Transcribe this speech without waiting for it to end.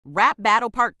Rap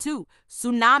Battle Part 2,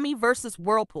 Tsunami versus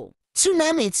Whirlpool.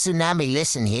 Tsunami, Tsunami,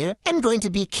 listen here. I'm going to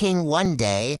be king one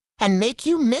day and make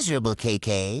you miserable,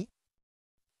 KK.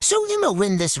 So I'ma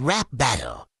win this rap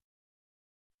battle.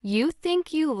 You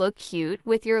think you look cute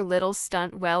with your little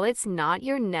stunt? Well, it's not.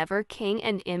 You're never king,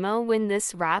 and I'ma win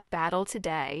this rap battle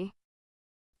today.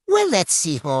 Well, let's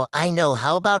see who I know.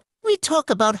 How about we talk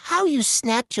about how you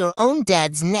snapped your own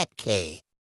dad's neck, K?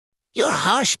 You're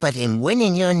harsh, but in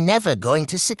winning you're never going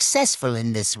to successful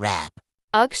in this rap.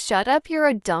 Ugh, shut up, you're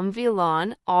a dumb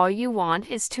villain. All you want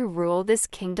is to rule this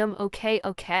kingdom,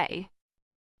 okay.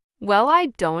 Well,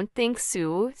 I don't think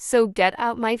so get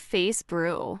out my face,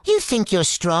 brew. You think you're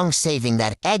strong saving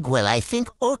that egg? Well, I think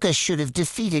Orca should have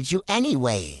defeated you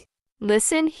anyway.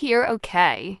 Listen here,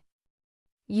 okay?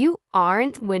 You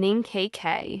aren't winning,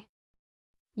 KK.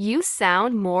 You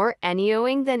sound more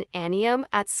annoying than Anium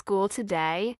at school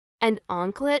today, and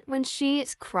Onklet when she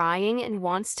is crying and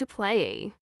wants to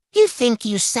play. You think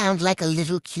you sound like a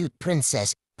little cute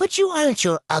princess, but you aren't.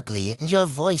 You're ugly and your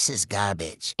voice is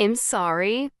garbage. I'm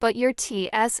sorry, but your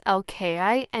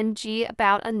TSLKING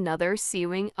about another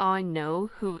sewing. I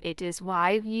know who it is.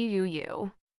 Why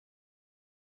you.